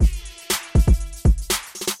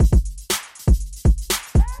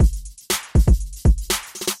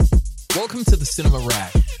Welcome to the Cinema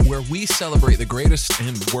Rag, where we celebrate the greatest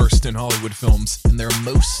and worst in Hollywood films and their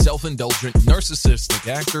most self-indulgent, narcissistic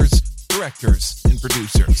actors, directors, and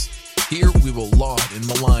producers. Here we will laud and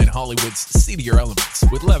malign Hollywood's seedier elements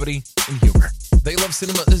with levity and humor. They love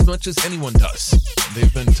cinema as much as anyone does, and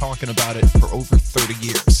they've been talking about it for over 30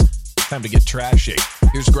 years. Time to get trashy.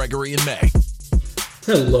 Here's Gregory and May.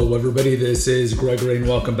 Hello everybody, this is Gregory and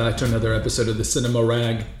welcome back to another episode of the Cinema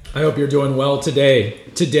Rag. I hope you're doing well today.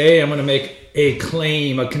 Today I'm going to make a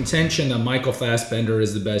claim, a contention that Michael Fassbender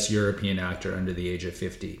is the best European actor under the age of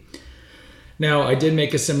 50. Now, I did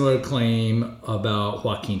make a similar claim about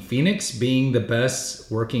Joaquin Phoenix being the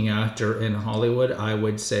best working actor in Hollywood. I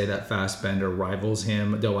would say that Fassbender rivals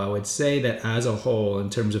him, though I would say that as a whole, in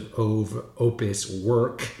terms of opus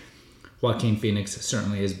work, Joaquin Phoenix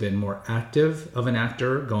certainly has been more active of an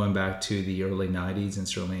actor going back to the early 90s and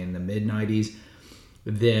certainly in the mid 90s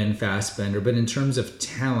than Fassbender. But in terms of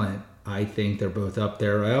talent, I think they're both up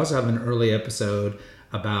there. I also have an early episode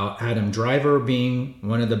about Adam Driver being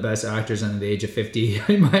one of the best actors under the age of 50.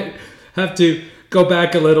 I might have to go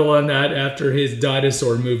back a little on that after his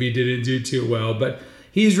dinosaur movie didn't do too well. But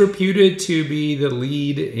he's reputed to be the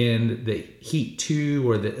lead in the Heat 2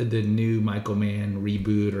 or the new Michael Mann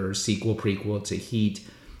reboot or sequel prequel to Heat.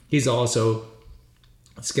 He's also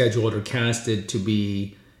scheduled or casted to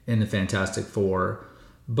be in the Fantastic Four.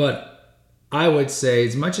 But I would say,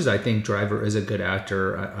 as much as I think Driver is a good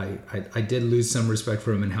actor, I did lose some respect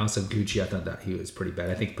for him in House of Gucci. I thought that he was pretty bad.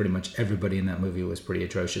 I think pretty much everybody in that movie was pretty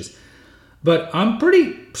atrocious. But I'm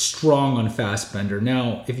pretty strong on Fassbender.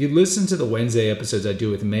 Now, if you listen to the Wednesday episodes I do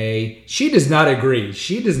with May, she does not agree.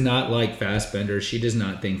 She does not like Fassbender. She does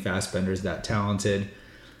not think Fassbender is that talented.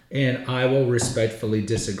 And I will respectfully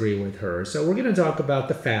disagree with her. So we're going to talk about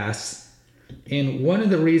the Fass. And one of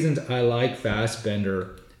the reasons I like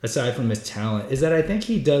Fassbender, aside from his talent, is that I think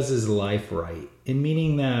he does his life right. In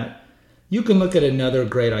meaning that you can look at another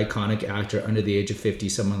great iconic actor under the age of 50,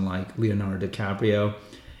 someone like Leonardo DiCaprio.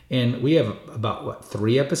 And we have about,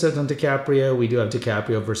 3 episodes on DiCaprio. We do have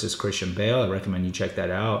DiCaprio versus Christian Bale. I recommend you check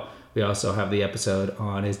that out. We also have the episode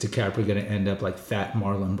on, is DiCaprio going to end up like fat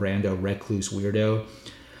Marlon Brando, recluse weirdo?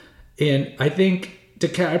 And I think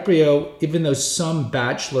DiCaprio, even though some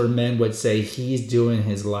bachelor men would say he's doing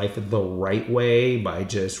his life the right way by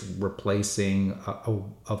just replacing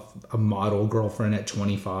a model girlfriend at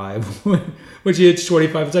 25, which he hits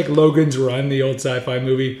 25. It's like Logan's Run, the old sci-fi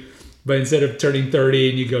movie. But instead of turning 30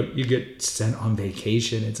 and you get sent on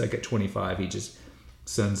vacation, it's like at 25, he just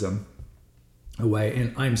sends them away.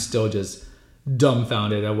 And I'm still just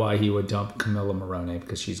dumbfounded at why he would dump Camilla Morrone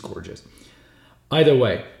because she's gorgeous. Either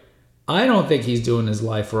way, I don't think he's doing his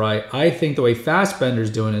life right. I think the way Fassbender's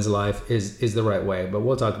doing his life is the right way, but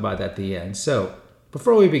we'll talk about that at the end. So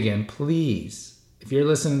before we begin, please, if you're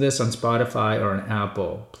listening to this on Spotify or on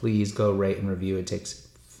Apple, please go rate and review. It takes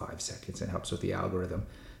 5 seconds. It helps with the algorithm.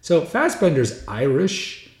 So Fassbender's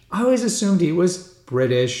Irish. I always assumed he was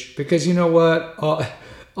British because you know what?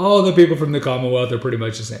 All the people from the Commonwealth are pretty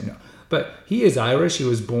much the same. No. But he is Irish. He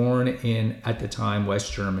was born in, at the time,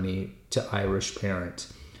 West Germany to Irish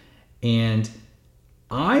parents. And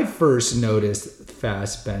I first noticed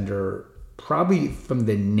Fassbender probably from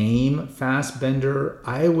the name Fassbender.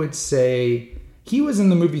 I would say he was in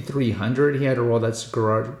the movie 300. He had a role. That's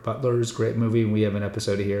Gerard Butler's great movie. We have an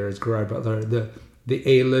episode here. It's Gerard Butler, the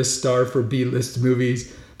A-list star for B-list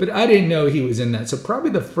movies. But I didn't know he was in that. So probably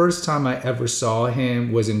the first time I ever saw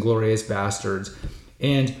him was in Inglourious Basterds.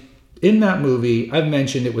 And in that movie, I've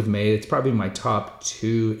mentioned it with May. It's probably my top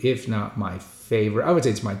 2, if not my favorite. I would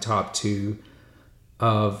say it's my top 2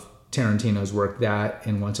 of Tarantino's work, that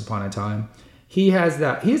and Once Upon a Time. He has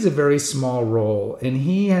a very small role, and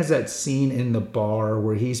he has that scene in the bar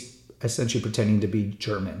where he's essentially pretending to be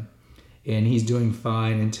German. And he's doing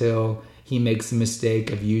fine until he makes the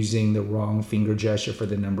mistake of using the wrong finger gesture for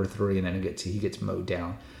the number 3, and then he gets mowed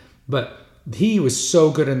down. But he was so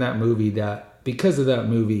good in that movie that because of that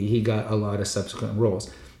movie, he got a lot of subsequent roles.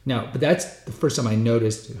 Now, but that's the first time I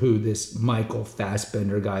noticed who this Michael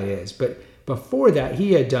Fassbender guy is. But before that,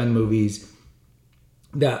 he had done movies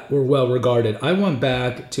that were well regarded. I went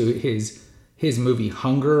back to his movie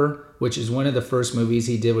Hunger, which is one of the first movies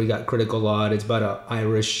he did. We got critical laud. It's about an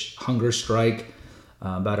Irish hunger strike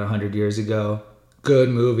about 100 years ago. Good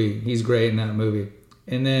movie. He's great in that movie.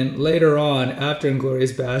 And then later on, after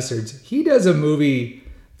Inglourious Basterds, he does a movie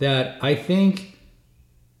that I think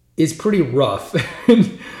is pretty rough.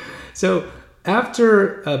 So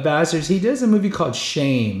after Bastards, he does a movie called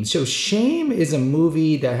Shame. So Shame is a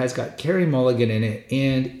movie that has got Carey Mulligan in it,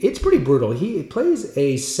 and it's pretty brutal. He plays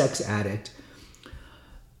a sex addict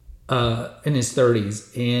in his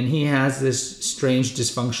 30s, and he has this strange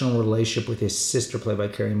dysfunctional relationship with his sister, played by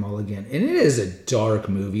Carey Mulligan. And it is a dark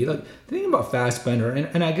movie. Like, the thing about Fassbender,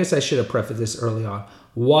 and I guess I should have prefaced this early on.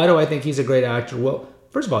 Why do I think he's a great actor? Well,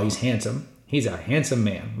 first of all, he's handsome. He's a handsome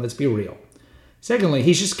man. Let's be real. Secondly,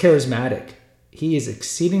 he's just charismatic. He is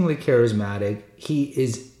exceedingly charismatic. He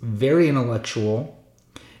is very intellectual.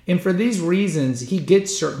 And for these reasons, he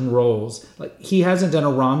gets certain roles. Like, he hasn't done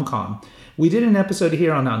a rom-com. We did an episode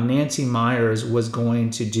here on how Nancy Meyers was going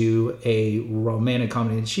to do a romantic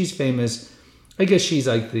comedy. And she's famous. I guess she's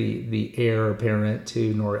like the heir apparent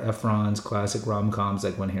to Nora Ephron's classic rom-coms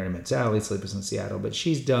like When Harry Met Sally, Sleepless in Seattle. But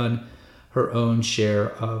she's done her own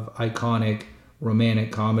share of iconic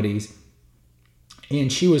romantic comedies.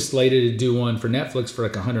 And she was slated to do one for Netflix for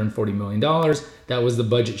like $140 million. That was the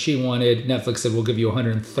budget she wanted. Netflix said, we'll give you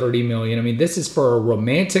 $130 million. I mean, this is for a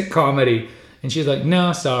romantic comedy. And she's like,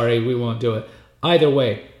 no, sorry, we won't do it. Either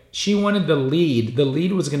way, she wanted the lead. The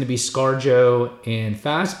lead was going to be ScarJo and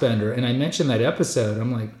Fassbender. And I mentioned that episode.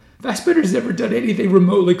 I'm like, Fassbender's never done anything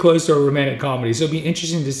remotely close to a romantic comedy. So it'd be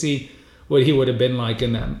interesting to see what he would have been like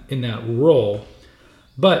in that role.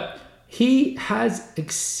 But he has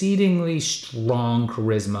exceedingly strong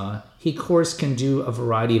charisma. He, of course, can do a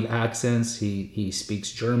variety of accents. He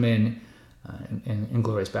speaks German. In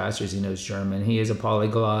Inglourious Basterds, he knows German. He is a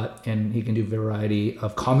polyglot, and he can do a variety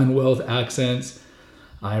of Commonwealth accents,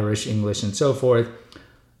 Irish, English, and so forth.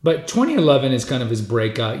 But 2011 is kind of his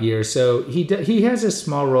breakout year. So he has a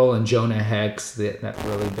small role in Jonah Hex, that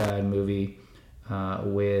really bad movie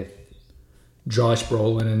with Josh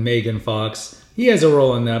Brolin and Megan Fox. He has a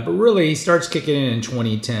role in that, but really he starts kicking in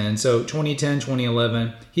 2010. So 2010,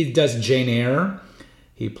 2011, he does Jane Eyre.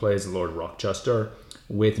 He plays Lord Rochester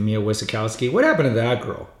with Mia Wasikowska. What happened to that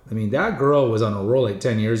girl? I mean, that girl was on a roll like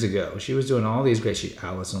 10 years ago. She was doing all these great,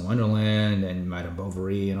 Alice in Wonderland and Madame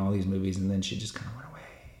Bovary and all these movies, and then she just kind of went away.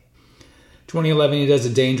 2011, he does A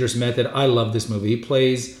Dangerous Method. I love this movie. He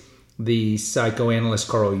plays the psychoanalyst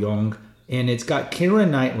Carl Jung, and it's got Keira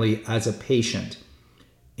Knightley as a patient.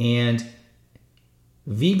 And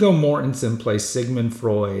Viggo Mortensen plays Sigmund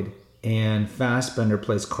Freud, and Fassbender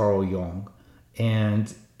plays Carl Jung.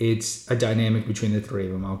 And it's a dynamic between the three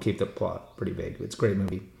of them. I'll keep the plot pretty vague. It's a great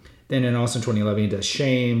movie. Then in also 2011, he does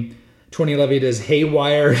Shame. 2011, he does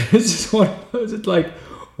Haywire. This is one of those. It's like,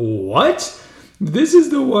 what? This is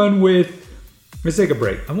the one with... Let's take a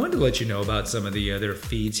break. I wanted to let you know about some of the other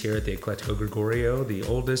feeds here at the Eclectico Gregorio. The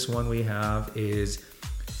oldest one we have is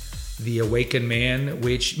The Awakened Man,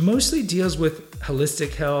 which mostly deals with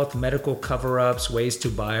holistic health, medical cover-ups, ways to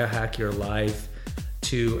biohack your life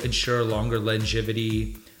to ensure longer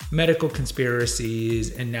longevity, medical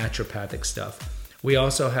conspiracies, and naturopathic stuff. We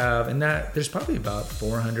also have, and that there's probably about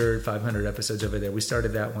 400, 500 episodes over there. We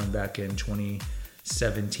started that one back in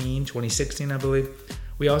 2016, I believe.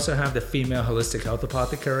 We also have the Female Holistic Health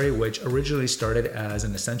Apothecary, which originally started as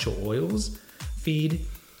an essential oils feed.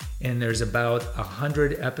 And there's about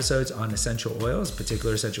 100 episodes on essential oils,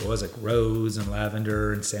 particular essential oils like rose and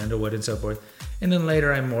lavender and sandalwood and so forth. And then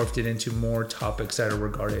later I morphed it into more topics that are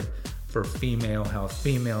regarded for female health,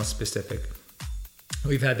 female specific.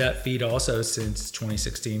 We've had that feed also since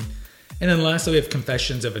 2016. And then lastly, we have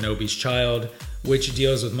Confessions of an Obese Child, which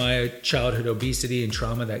deals with my childhood obesity and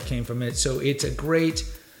trauma that came from it. So it's a great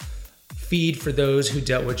feed for those who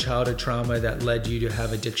dealt with childhood trauma that led you to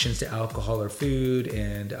have addictions to alcohol or food.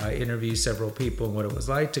 And I interviewed several people on what it was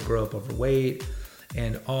like to grow up overweight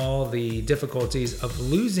and all the difficulties of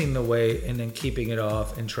losing the weight and then keeping it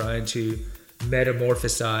off and trying to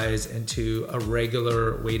metamorphosize into a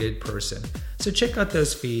regular weighted person. So check out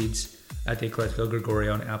those feeds at the Eclectico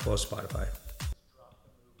Gregorio on Apple or Spotify.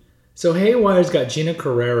 So Haywire's got Gina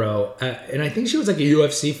Carrero, and I think she was like a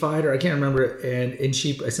UFC fighter. I can't remember. And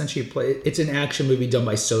she essentially played. It's an action movie done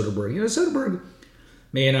by Soderbergh. You know, Soderbergh.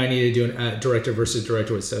 May and I need to do a director versus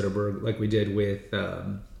director with Soderbergh, like we did with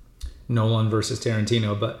Nolan versus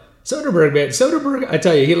Tarantino. But Soderbergh, I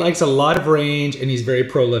tell you, he likes a lot of range, and he's very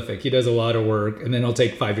prolific. He does a lot of work, and then he'll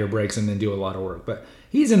take 5-year breaks and then do a lot of work. But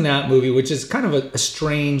he's in that movie, which is kind of a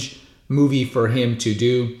strange movie for him to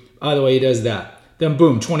do. By the way, he does that. Then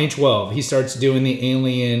boom, 2012, he starts doing the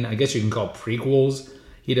Alien, I guess you can call prequels.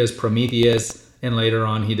 He does Prometheus, and later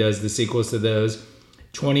on he does the sequels to those.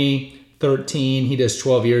 2013, he does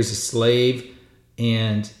 12 Years a Slave,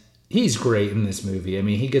 and he's great in this movie. I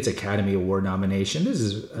mean, he gets Academy Award nomination. This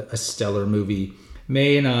is a stellar movie.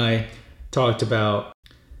 May and I talked about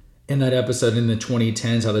in that episode in the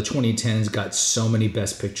 2010s, how the 2010s got so many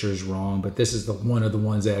Best Pictures wrong, but this is one of the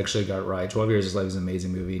ones they actually got right. 12 Years a Slave is an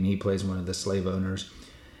amazing movie, and he plays one of the slave owners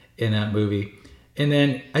in that movie. And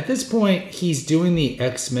then at this point, he's doing the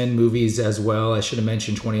X-Men movies as well. I should have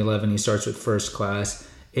mentioned 2011. He starts with First Class.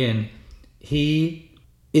 And he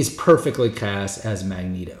is perfectly cast as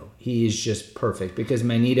Magneto. He is just perfect. Because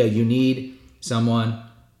Magneto, you need someone,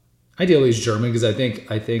 ideally he's German, because I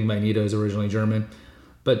think Magneto is originally German.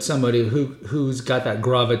 But somebody who's got that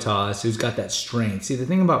gravitas, who's got that strength. See, the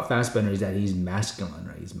thing about Fassbender is that he's masculine,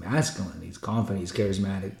 right? He's masculine, he's confident, he's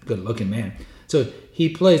charismatic, good-looking man. So he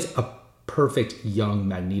plays a perfect young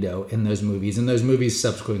Magneto in those movies, and those movies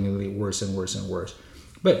subsequently get worse and worse and worse.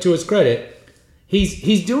 But to his credit,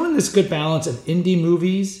 he's doing this good balance of indie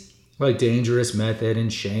movies like Dangerous Method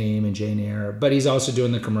and Shame and Jane Eyre, but he's also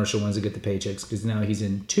doing the commercial ones to get the paychecks, because now he's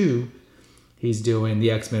in 2. He's doing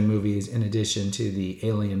the X-Men movies in addition to the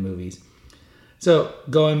Alien movies. So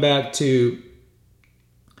going back to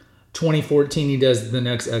 2014, he does the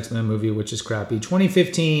next X-Men movie, which is crappy.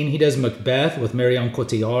 2015, he does Macbeth with Marion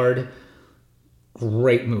Cotillard.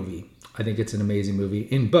 Great movie. I think it's an amazing movie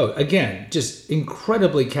in both. Again, just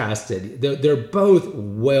incredibly casted. They're both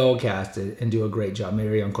well casted and do a great job.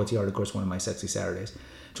 Marion Cotillard, of course, one of my Sexy Saturdays.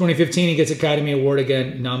 2015, he gets Academy Award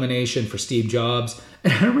again, nomination for Steve Jobs.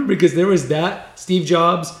 And I remember because there was that, Steve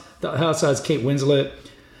Jobs, the house has Kate Winslet.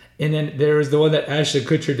 And then there was the one that Ashton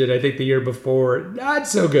Kutcher did, I think the year before. Not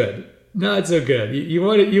so good. Not so good. You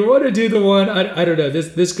want to do the one, I don't know,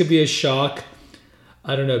 this could be a shock.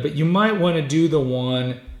 I don't know, but you might want to do the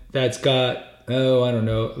one that's got, I don't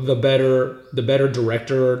know, the better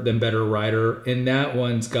director than better writer. And that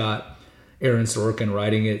one's got Aaron Sorkin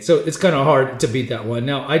writing it. So it's kind of hard to beat that one.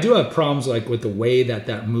 Now, I do have problems like with the way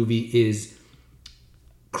that movie is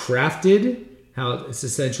crafted, how it's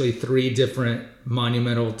essentially 3 different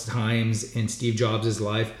monumental times in Steve Jobs'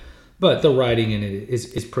 life. But the writing in it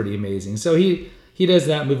is pretty amazing. So he does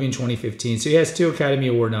that movie in 2015. So he has 2 Academy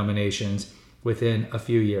Award nominations within a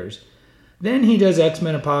few years. Then he does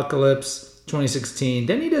X-Men Apocalypse 2016.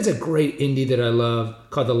 Then he does a great indie that I love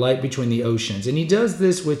called The Light Between the Oceans. And he does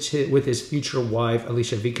this with his future wife,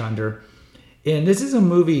 Alicia Vikander. And this is a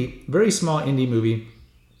movie, very small indie movie.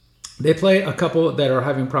 They play a couple that are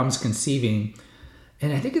having problems conceiving.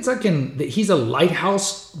 And I think it's like he's a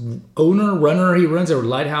lighthouse runner. He runs a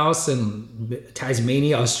lighthouse in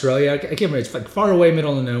Tasmania, Australia. I can't remember. It's like far away,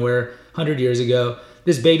 middle of nowhere, 100 years ago.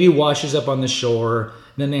 This baby washes up on the shore.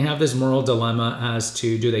 Then they have this moral dilemma as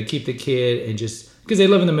to do they keep the kid and just because they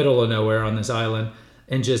live in the middle of nowhere on this island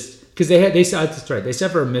and just because that's right, they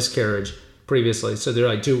suffered a miscarriage previously, so they're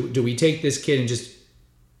like, do we take this kid and just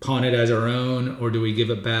pawn it as our own, or do we give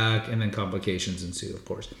it back? And then complications ensue, of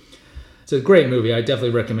course. It's a great movie. I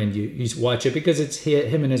definitely recommend you watch it because it's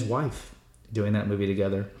him and his wife doing that movie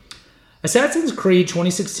together. Assassin's Creed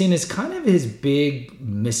 2016 is kind of his big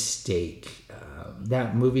mistake.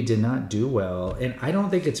 That movie did not do well, and I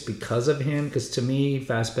don't think it's because of him, because to me,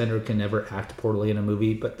 Fassbender can never act poorly in a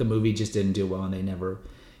movie, but the movie just didn't do well, and they never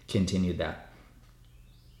continued that.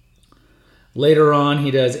 Later on,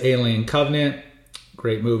 he does Alien Covenant,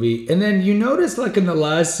 great movie, and then you notice, like in the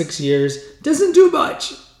last 6 years, doesn't do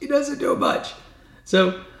much. He doesn't do much.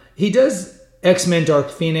 So he does X-Men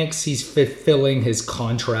Dark Phoenix. He's fulfilling his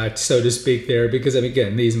contract, so to speak, there, because,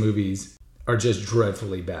 again, these movies are just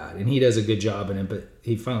dreadfully bad. And he does a good job in it, but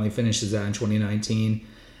he finally finishes that in 2019.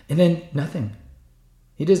 And then nothing.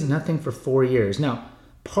 He does nothing for 4 years. Now,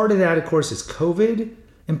 part of that, of course, is COVID.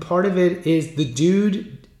 And part of it is the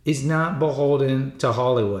dude is not beholden to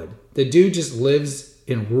Hollywood. The dude just lives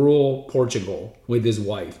in rural Portugal with his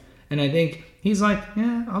wife. And I think he's like,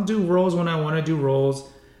 yeah, I'll do roles when I want to do roles.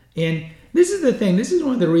 And this is the thing. This is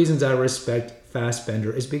one of the reasons I respect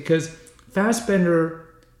Fassbender, is because Fassbender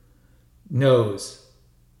knows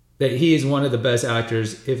that he is one of the best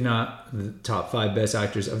actors, if not the top 5 best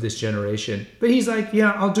actors of this generation. But he's like,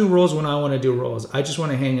 yeah, I'll do roles when I want to do roles. I just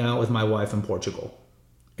want to hang out with my wife in Portugal.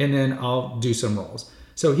 And then I'll do some roles.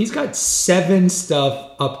 So he's got 7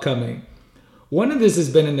 stuff upcoming. One of this has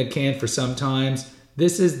been in the can for some times.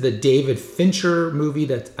 This is the David Fincher movie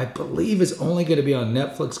that I believe is only going to be on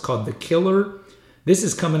Netflix, called The Killer. This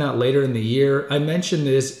is coming out later in the year. I mentioned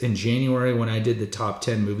this in January when I did the top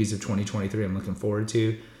 10 movies of 2023 I'm looking forward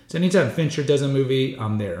to. So anytime Fincher does a movie,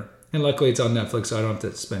 I'm there. And luckily it's on Netflix, so I don't have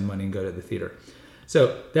to spend money and go to the theater.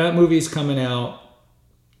 So that movie's coming out.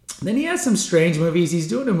 Then he has some strange movies. He's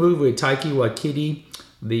doing a movie with Taika Waititi,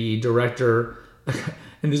 the director.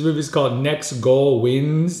 And this movie is called Next Goal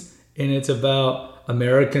Wins. And it's about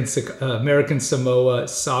American Samoa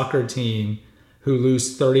soccer team who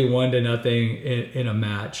lose 31-0 in a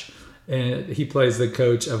match. And he plays the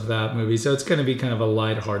coach of that movie. So it's going to be kind of a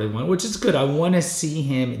lighthearted one, which is good. I want to see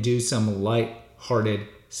him do some lighthearted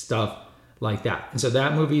stuff like that. And so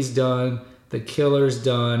that movie's done. The Killer's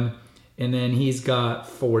done. And then he's got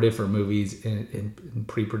 4 different movies in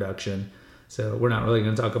pre-production. So we're not really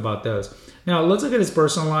going to talk about those. Now, let's look at his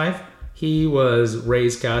personal life. He was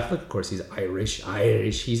raised Catholic. Of course, he's Irish.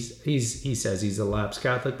 He says he's a lapsed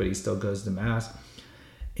Catholic, but he still goes to Mass.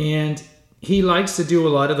 And he likes to do a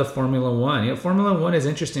lot of the Formula One. Formula One is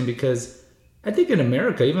interesting because I think in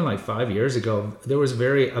America, even like 5 years ago, there was a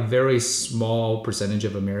very small percentage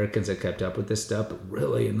of Americans that kept up with this stuff. But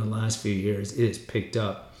really, in the last few years, it has picked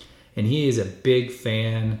up. And he is a big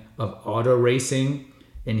fan of auto racing,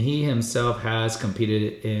 and he himself has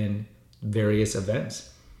competed in various events.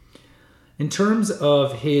 In terms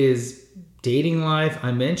of his dating life,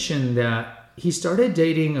 I mentioned that he started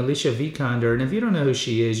dating Alicia Vikander, and if you don't know who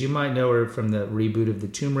she is, you might know her from the reboot of the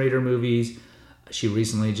Tomb Raider movies. She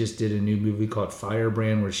recently just did a new movie called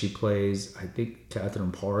Firebrand, where she plays, I think,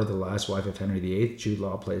 Catherine Parr, the last wife of Henry VIII. Jude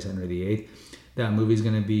Law plays Henry VIII. That movie is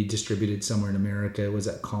going to be distributed somewhere in America. It was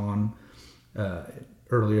at Cannes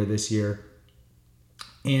earlier this year.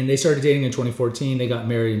 And they started dating in 2014. They got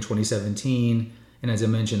married in 2017. And as I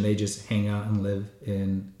mentioned, they just hang out and live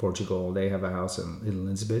in Portugal. They have a house in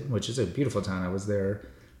Lisbon, which is a beautiful town. I was there.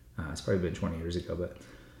 It's probably been 20 years ago, but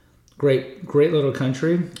great little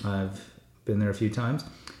country. I've been there a few times.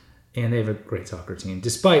 And they have a great soccer team.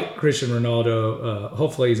 Despite Cristiano Ronaldo,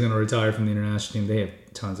 hopefully he's going to retire from the international team. They have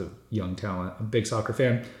tons of young talent. I'm a big soccer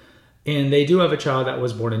fan. And they do have a child that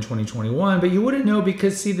was born in 2021. But you wouldn't know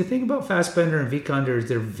because, see, the thing about Fassbender and Vikander is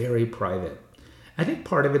they're very private. I think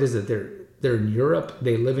part of it is that they're in Europe.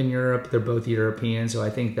 They live in Europe. They're both European. So I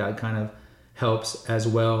think that kind of helps as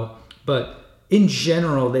well. But in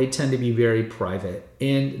general, they tend to be very private.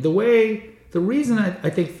 And the reason I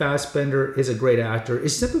think Fassbender is a great actor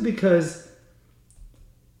is simply because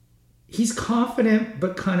he's confident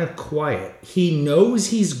but kind of quiet. He knows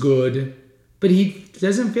he's good, but he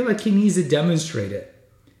doesn't feel like he needs to demonstrate it.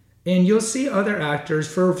 And you'll see other actors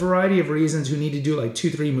for a variety of reasons who need to do like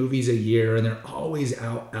 2-3 movies a year, and they're always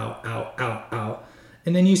out.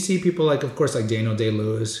 And then you see people like, of course, like Daniel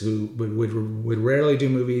Day-Lewis, who would rarely do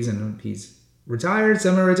movies, and he's retired,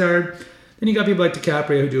 semi-retired. Then you got people like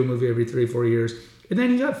DiCaprio who do a movie every 3-4 years. And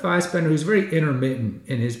then you got Fassbender, who's very intermittent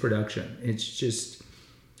in his production. It's just,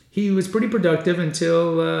 he was pretty productive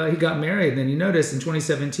until he got married. And then you notice in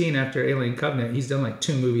 2017, after Alien Covenant, he's done like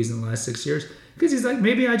 2 movies in the last 6 years. Because he's like,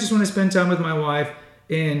 maybe I just want to spend time with my wife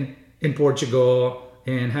in Portugal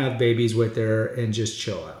and have babies with her and just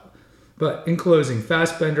chill out. But in closing,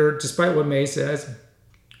 Fassbender, despite what May says,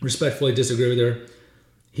 respectfully disagree with her.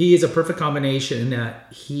 He is a perfect combination in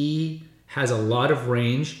that he has a lot of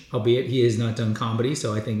range, albeit he has not done comedy.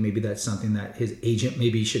 So I think maybe that's something that his agent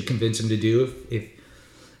maybe should convince him to do if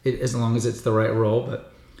as long as it's the right role.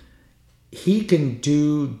 But he can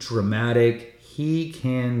do dramatic. He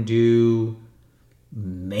can do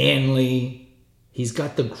manly. He's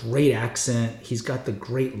got the great accent. He's got the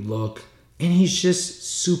great look. And he's just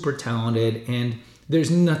super talented. And there's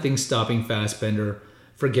nothing stopping Fassbender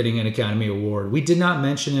for getting an Academy Award. We did not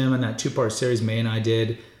mention him in that 2-part series May and I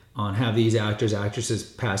did on have these actresses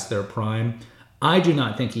past their prime. I do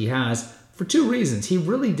not think he has, for 2 reasons. He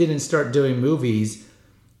really didn't start doing movies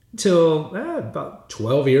till about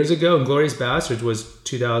 12 years ago. Inglourious Basterds was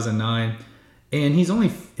 2009. And he's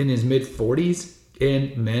only in his mid-40s.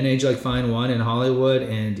 And Men Age Like Fine Wine in Hollywood.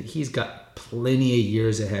 And he's got plenty of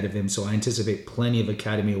years ahead of him. So I anticipate plenty of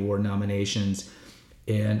Academy Award nominations.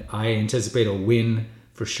 And I anticipate a win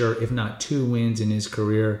for sure, if not 2 wins in his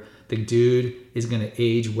career. The dude is going to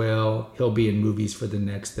age well. He'll be in movies for the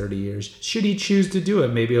next 30 years. Should he choose to do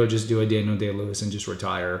it, maybe he'll just do a Daniel Day-Lewis and just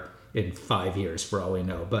retire in 5 years for all we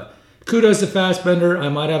know. But kudos to Fassbender. I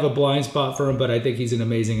might have a blind spot for him, but I think he's an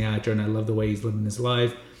amazing actor, and I love the way he's living his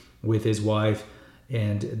life with his wife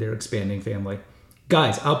and their expanding family.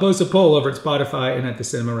 Guys, I'll post a poll over at Spotify and at the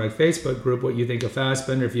Cinema Rag Facebook group what you think of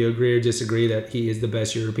Fassbender, if you agree or disagree that he is the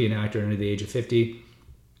best European actor under the age of 50.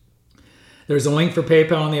 There's a link for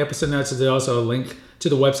PayPal in the episode notes. There's also a link to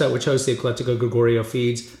the website which hosts the Eclectico Gregorio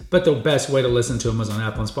feeds. But the best way to listen to them is on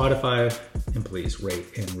Apple and Spotify. And please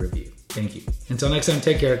rate and review. Thank you. Until next time,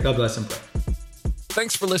 take care. God bless and pray.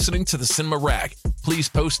 Thanks for listening to the Cinema Rag. Please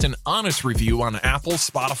post an honest review on Apple,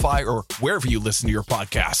 Spotify, or wherever you listen to your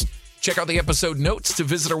podcast. Check out the episode notes to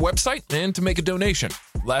visit our website and to make a donation.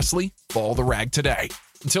 Lastly, follow the rag today.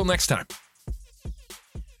 Until next time.